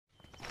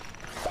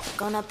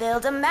Gonna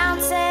build a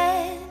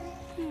mountain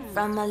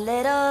from a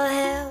little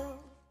hill.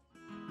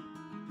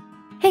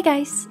 Hey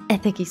guys,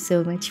 and thank you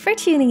so much for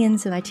tuning in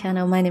to my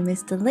channel. My name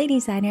is the Lady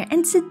Designer,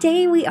 and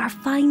today we are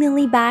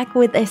finally back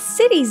with a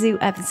City Zoo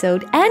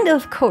episode. And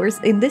of course,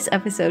 in this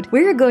episode,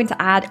 we're going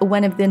to add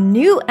one of the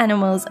new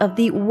animals of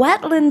the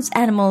Wetlands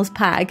Animals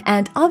pack.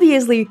 And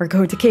obviously, we're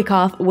going to kick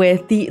off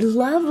with the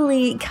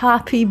lovely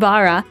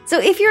Capybara. So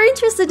if you're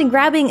interested in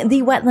grabbing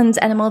the Wetlands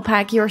Animal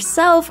pack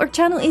yourself, our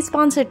channel is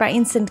sponsored by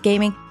Instant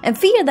Gaming. And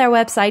via their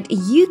website,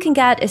 you can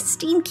get a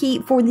Steam key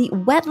for the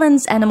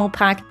Wetlands Animal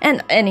pack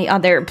and any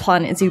other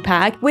Planet Zoo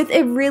pack with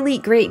a really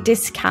great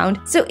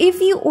discount. So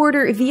if you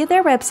order via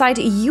their website,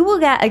 you will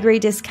get a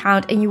great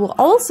discount and you will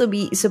also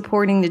be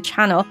supporting the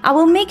channel. I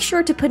will make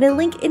sure to put a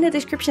link in the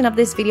description of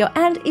this video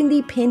and in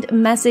the pinned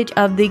message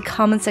of the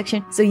comment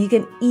section so you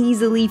can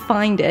easily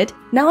find it.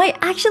 Now, I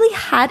actually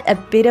had a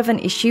bit of an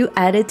issue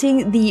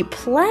editing the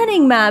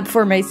planning map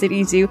for my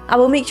City Zoo. I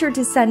will make sure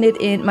to send it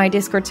in my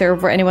Discord server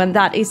for anyone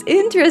that is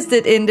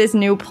interested in this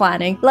new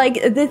planning.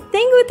 Like, the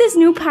thing with this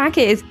new pack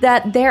is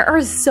that there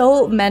are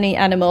so many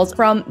animals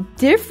from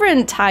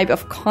different type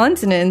of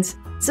continents.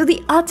 So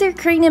the otter,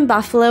 crane, and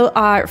buffalo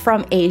are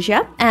from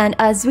Asia, and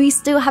as we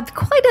still have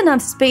quite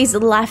enough space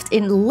left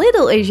in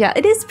Little Asia,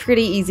 it is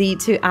pretty easy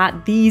to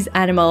add these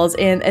animals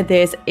in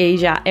this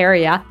Asia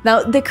area.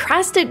 Now, the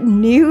crested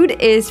newt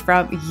is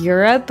from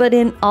Europe, but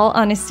in all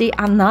honesty,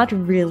 I'm not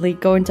really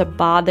going to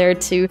bother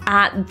to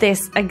add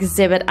this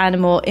exhibit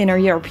animal in our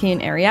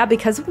European area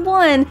because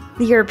one,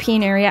 the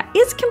European area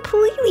is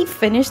completely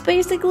finished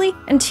basically,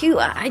 and two,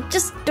 I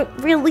just don't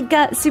really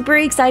get super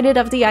excited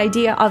of the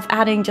idea of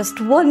adding just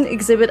one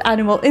exhibit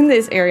animal in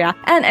this area,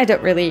 and I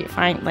don't really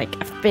find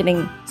like a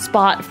fitting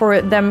spot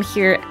for them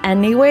here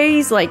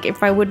anyways. Like,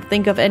 if I would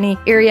think of any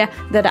area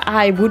that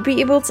I would be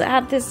able to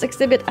add this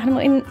exhibit animal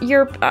in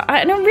Europe,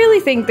 I don't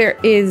really think there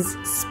is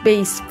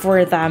space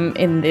for them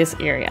in this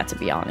area, to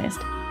be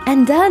honest.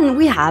 And then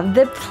we have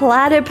the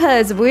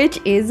platypus, which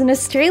is an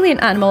Australian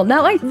animal.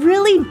 Now, I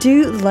really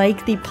do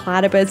like the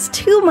platypus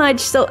too much,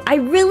 so I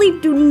really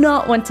do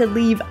not want to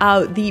leave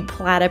out the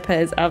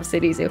platypus of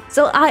City Zoo.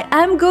 So I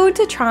am going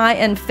to try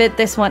and fit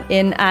this one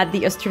in at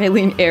the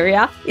Australian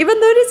area. Even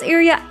though this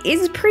area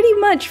is pretty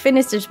much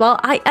finished as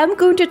well, I am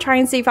going to try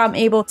and see if I'm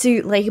able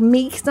to like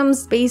make some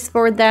space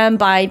for them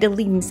by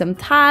deleting some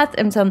paths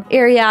and some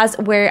areas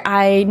where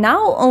I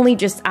now only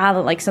just add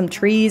like some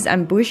trees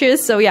and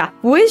bushes. So yeah,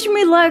 wish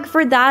me luck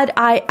for that.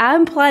 I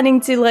am planning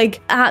to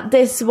like add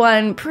this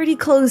one pretty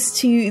close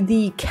to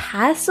the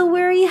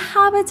cassowary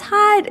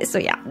habitat. So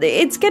yeah,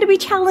 it's gonna be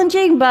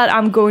challenging, but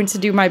I'm going to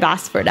do my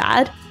best for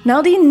that.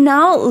 Now, the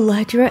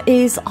Nile-Letra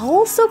is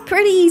also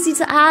pretty easy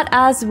to add,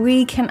 as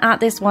we can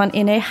add this one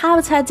in a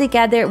habitat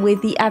together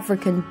with the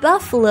African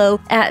buffalo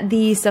at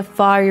the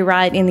safari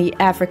ride in the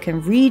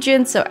African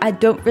region. So I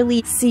don't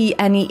really see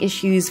any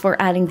issues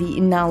for adding the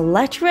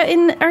Nile-Letra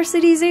in our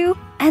City Zoo.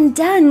 And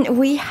then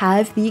we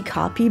have the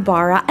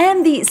capybara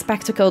and the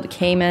spectacled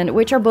caiman,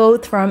 which are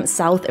both from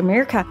South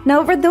America.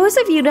 Now, for those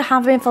of you that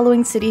have been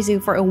following City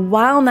Zoo for a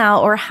while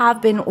now or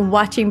have been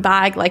watching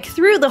back like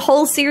through the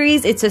whole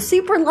series, it's a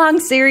super long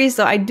series,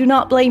 so I do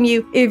not blame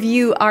you if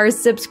you are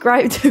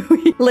subscribed to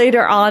me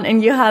later on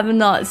and you have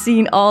not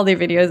seen all the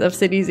videos of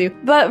City Zoo.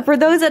 But for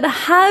those that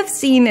have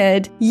seen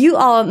it, you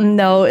all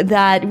know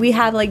that we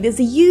have like this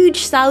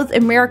huge South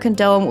American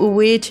dome,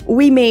 which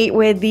we made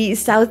with the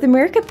South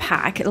America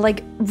pack.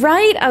 Like,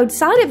 right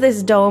outside of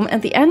this dome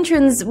at the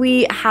entrance,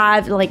 we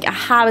have like a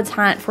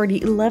habitat for the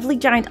lovely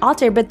giant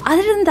otter. But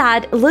other than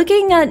that,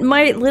 looking at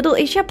my Little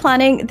Asia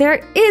planning,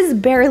 there is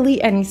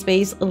barely any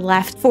space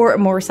left for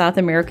more South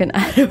American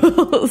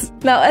animals.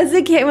 Now, as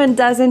the caiman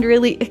doesn't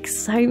really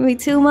excite me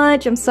too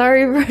much, I'm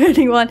sorry for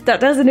anyone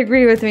that doesn't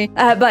agree with me.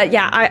 But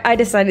yeah, I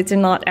decided to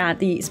not add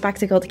the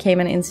spectacled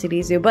caiman in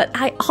City Zoo. But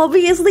I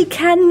obviously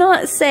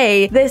cannot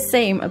say the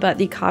same about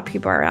the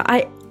capybara.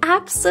 I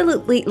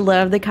absolutely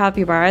love the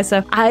capybara,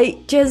 so I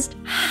just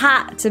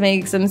had to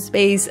make some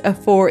space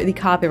for the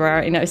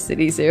capybara in our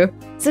City Zoo.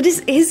 So this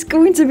is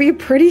going to be a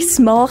pretty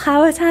small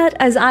habitat,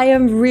 as I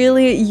am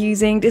really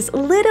using this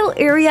little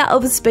area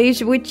of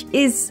space which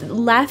is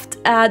left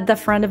at the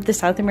front of the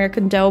South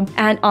American dome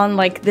and on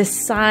like the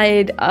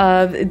side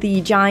of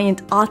the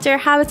giant otter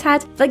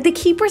habitat. Like, the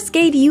keeper's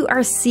gate you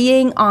are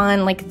seeing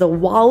on like the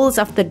walls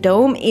of the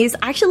dome is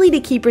actually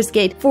the keeper's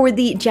gate for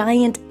the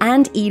giant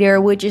anteater,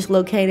 which is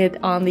located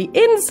on the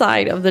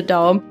inside of the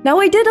dome.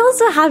 Now, I did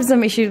also have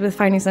some issues with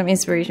finding some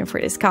inspiration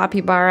for this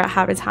capybara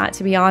habitat,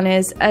 to be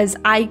honest, as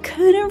I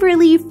couldn't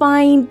really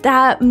find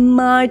that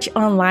much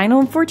online,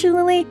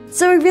 unfortunately.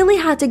 So I really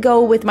had to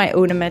go with my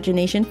own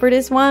imagination for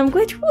this one,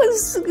 which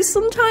was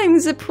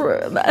sometimes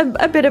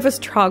a bit of a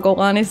struggle,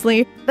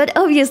 honestly. But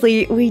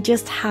obviously, we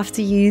just have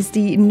to use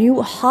the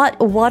new hot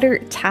water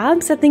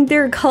tabs, I think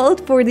they're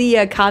called, for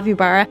the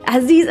capybara,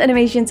 as these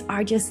animations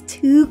are just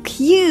too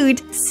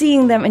cute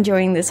seeing them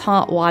enjoying this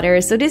hot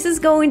water. So this is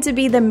going to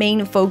be the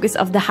main focus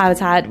of the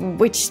habitat,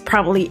 which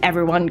probably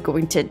everyone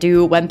going to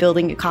do when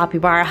building a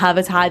capybara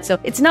habitat. So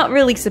it's not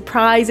really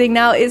surprising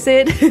now, is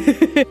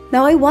it?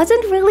 Now, I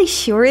wasn't really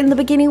sure in the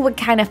beginning what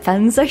kind of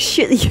fence I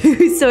should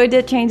use, so I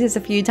did change this a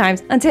few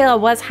times until I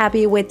was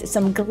happy with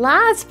some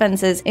glass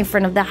fences in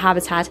front of the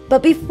habitat.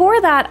 But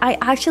before that, I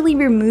actually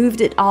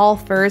removed it all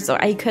first, so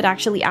I could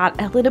actually add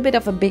a little bit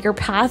of a bigger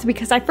path,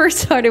 because I first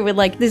started with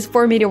like this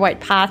 4-meter wide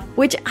path,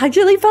 which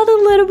actually felt a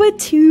little bit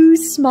too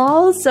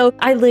small. So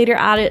I later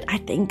added, I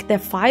think, the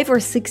 5 or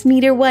 6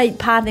 meter wide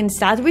path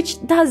instead,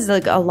 which does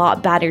look a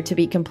lot better, to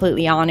be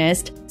completely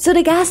honest. So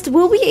the guests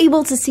will be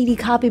able to see the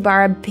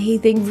capybara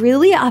bathing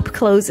really up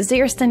close as they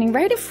are standing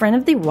right in front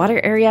of the water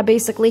area,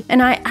 basically.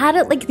 And I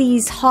added like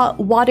these hot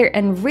water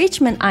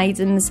enrichment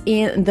items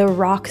in the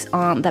rocks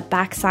on the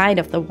back side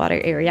of the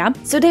water area.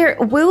 So there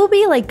will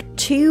be like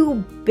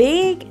 2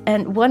 big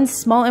and 1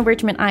 small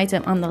enrichment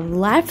item on the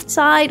left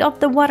side of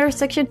the water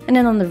section, and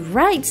then on the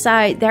right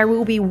side there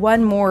will be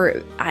 1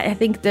 more, I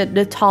think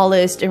the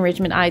tallest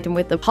enrichment item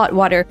with the hot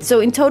water. So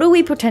in total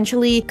we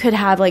potentially could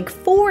have like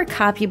 4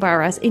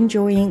 capybaras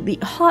enjoying the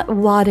hot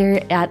water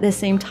at the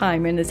same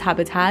time in this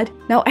habitat.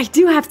 Now I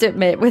do have to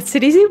admit, with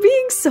City Zoo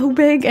being so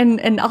big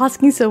and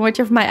asking so much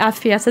of my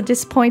FPS at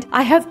this point,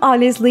 I have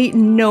honestly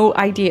no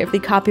idea if the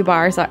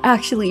capybaras are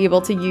actually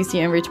able to use the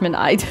enrichment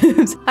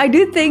items. I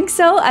do think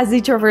so, as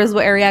the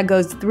traversable area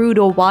goes through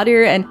the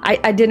water, and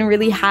I didn't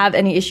really have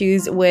any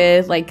issues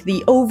with like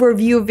the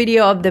overview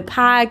video of the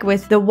pack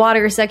with the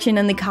water section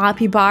and the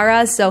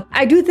capybara. So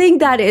I do think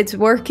that it's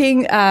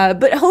working,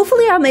 but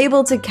hopefully I'm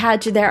able to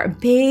catch their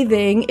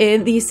bathing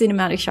in the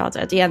cinematic shots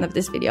at the end of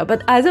this video.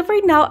 But as of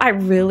right now, I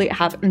really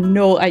have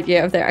no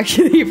idea if they're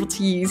actually able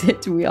to use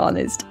it, to be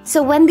honest.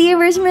 So when the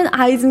enrichment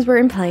items were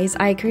in place,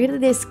 I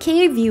created this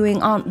cave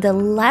viewing on the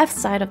left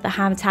side of the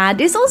habitat.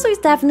 This also is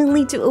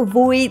definitely to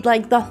avoid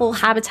like the whole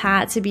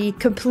habitat to be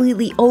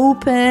completely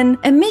open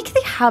and make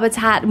the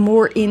habitat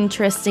more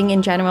interesting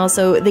in general,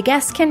 so the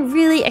guests can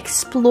really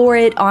explore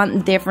it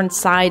on different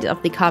sides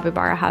of the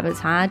capybara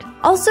habitat.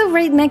 Also,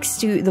 right next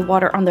to the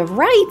water on the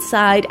right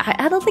side, I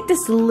added like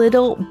this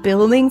little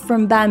building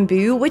from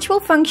bamboo, which will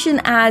function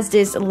as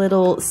this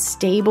little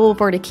stable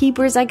for the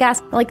keepers, I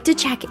guess, like to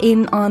check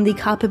in on the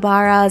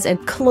capybaras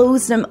and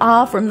close them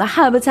off from the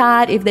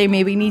habitat if they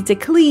maybe need to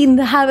clean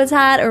the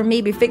habitat or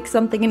maybe fix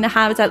something in the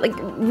habitat. Like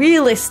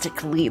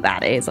realistically,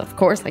 that is, of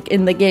course, like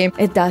in the game,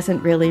 it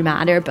doesn't really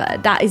matter,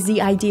 but that is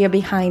the idea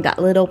behind that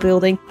little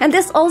building. And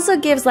this also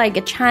gives like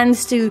a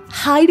chance to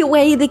hide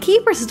away the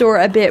keeper store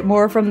a bit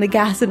more from the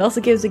guests, and also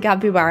gives the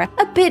capybara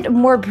a bit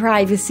more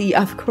privacy,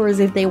 of course,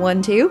 if they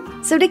want to.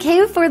 So the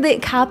cave for the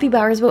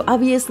capybaras will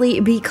obviously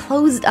be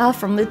closed off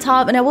from the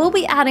top, and I will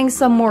be adding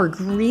some more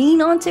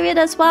green onto it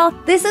as well.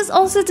 This is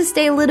also to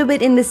stay a little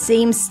bit in the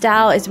same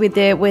style as we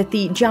did with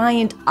the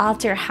giant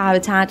otter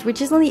habitat,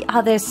 which is on the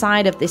other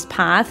side of this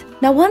path.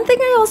 Now, one thing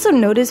I also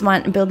noticed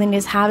when building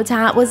this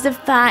habitat was the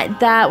fact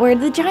that where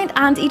the giant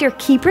anteater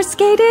keeper's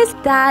gate is,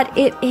 that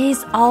it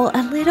is all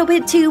a little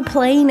bit too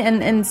plain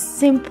and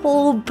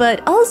simple,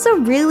 but also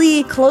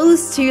really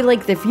close to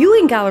like the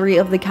viewing gallery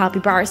of the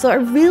capybara. So I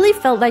really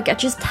felt like I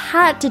just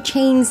had to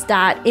change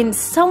that in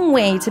some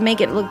way to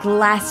make it look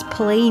less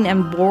plain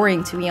and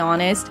boring, to be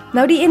honest.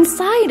 Now, the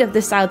inside of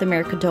the South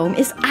America dome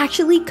is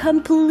actually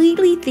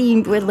completely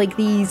themed with like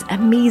these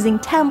amazing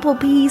temple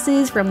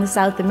pieces from the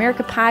South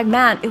America pack.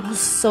 Man, it was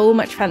so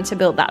much fun to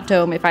build that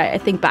dome if I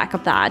think back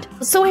of that.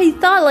 So I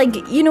thought, like,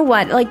 you know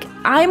what, like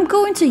I'm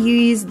going to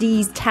use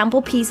these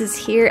temple pieces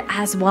here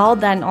as well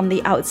then on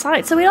the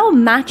outside, so it all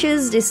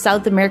matches this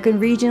South American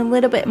region a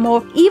little bit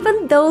more,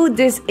 even though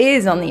this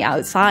is on the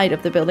outside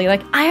of the building.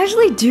 Like, I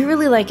actually do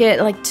really like it,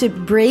 like to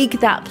break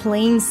that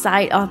plain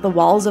side of the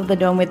walls of the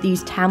dome with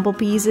these temple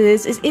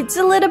pieces. It's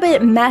a little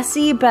bit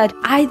messy, but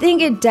I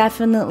think it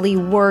definitely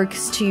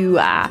works to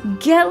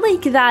get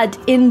like that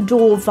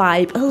indoor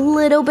vibe a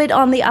little bit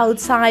on the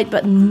outside,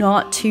 but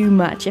not too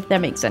much, if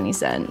that makes any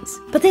sense.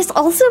 But this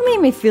also made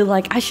me feel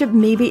like I should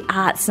maybe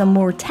add some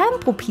more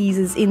temple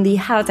pieces in the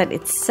habitat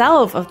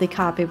itself of the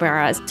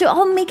capybaras to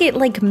all make it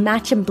like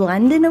match and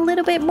blend in a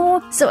little bit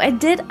more. So I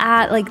did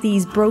add like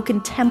these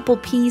broken temple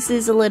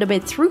pieces a little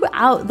bit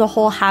throughout the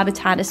whole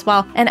habitat as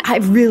well, and I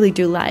really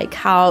do like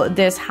how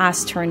this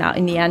has turned out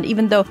in the end,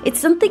 even though it's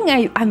something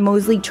I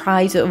mostly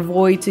try to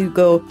avoid to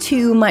go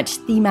too much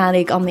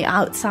thematic on the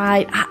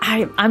outside.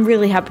 I'm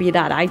really happy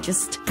that I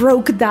just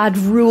broke that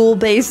rule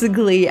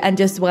basically and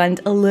just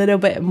went a little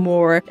bit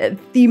more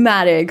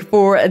thematic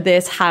for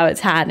this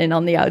habitat and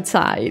on the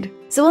outside.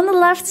 So on the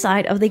left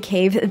side of the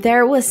cave,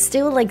 there was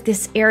still like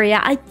this area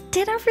I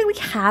didn't really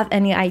have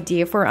any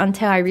idea for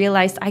until I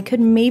realized I could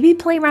maybe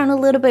play around a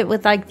little bit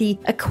with like the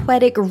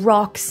aquatic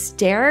rock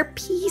stair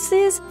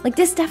pieces. Like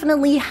this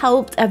definitely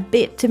helped a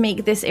bit to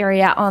make this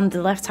area on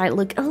the left side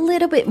look a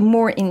little bit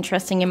more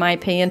interesting in my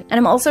opinion. And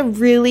I'm also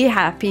really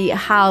happy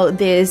how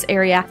this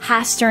area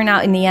has turned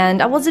out in the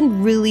end. I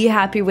wasn't really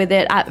happy with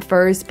it at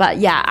first, but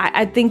yeah,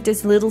 I think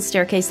this little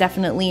staircase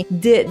definitely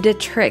did the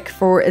trick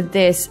for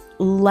this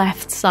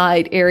left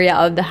side area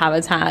of the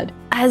habitat.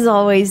 As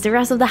always, the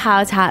rest of the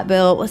habitat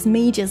build was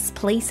me just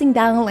placing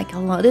down like a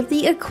lot of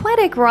the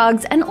aquatic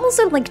rocks and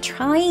also like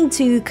trying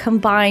to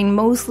combine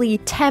mostly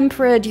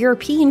temperate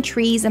European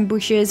trees and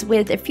bushes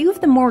with a few of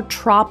the more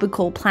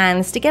tropical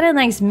plants to get a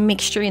nice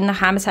mixture in the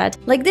habitat.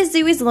 Like this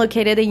zoo is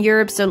located in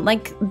Europe, so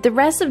like the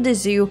rest of the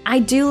zoo, I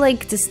do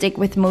like to stick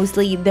with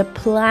mostly the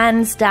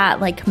plants that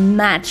like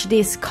match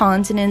this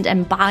continent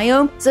and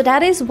biome. So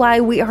that is why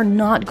we are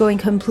not going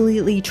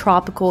completely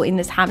tropical in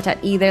this habitat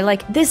either.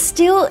 Like this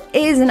still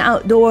is an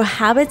outdoor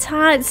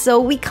habitat, so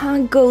we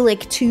can't go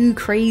like too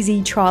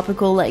crazy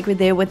tropical like we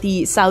did with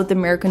the South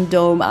American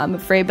dome, I'm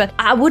afraid. But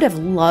I would have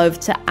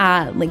loved to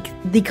add like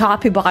the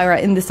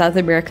capybara in the South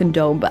American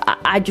dome, but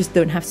I just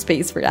don't have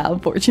space for that,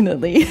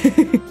 unfortunately.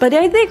 But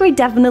I think we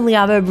definitely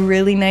have a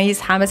really nice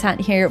habitat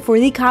here for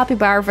the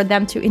capybara for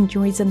them to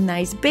enjoy some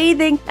nice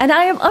bathing. And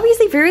I am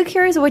obviously very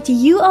curious what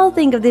you all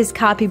think of this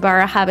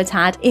capybara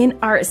habitat in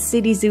our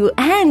city zoo,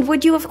 and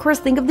what you of course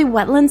think of the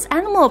wetlands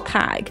animal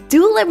pack.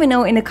 Do let me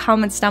know in the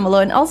comments down below,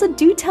 and also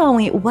do tell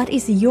me what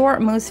is your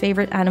most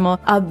favorite animal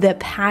of the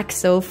pack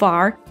so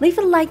far. Leave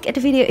a like at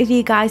the video if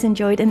you guys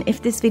enjoyed and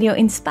if this video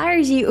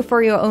inspires you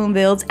for your own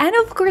builds, and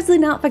of course do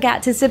not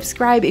forget to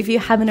subscribe if you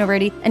haven't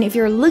already. And if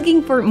you're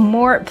looking for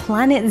more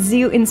Planet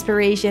Zoo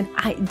inspiration,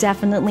 I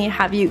definitely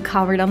have you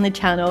covered on the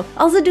channel.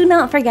 Also do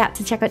not forget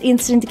to check out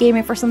Instant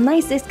Gaming for some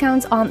nice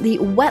discounts on the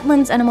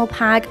Wetlands Animal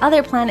Pack,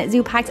 other Planet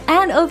Zoo packs,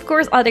 and of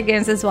course other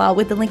games as well,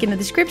 with the link in the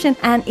description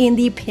and in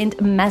the pinned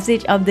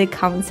message of the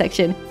comment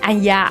section.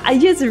 And yeah, I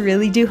just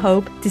really do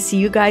hope to see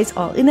you guys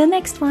all in the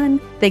next one.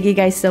 Thank you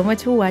guys so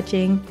much for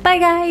watching. Bye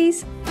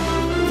guys!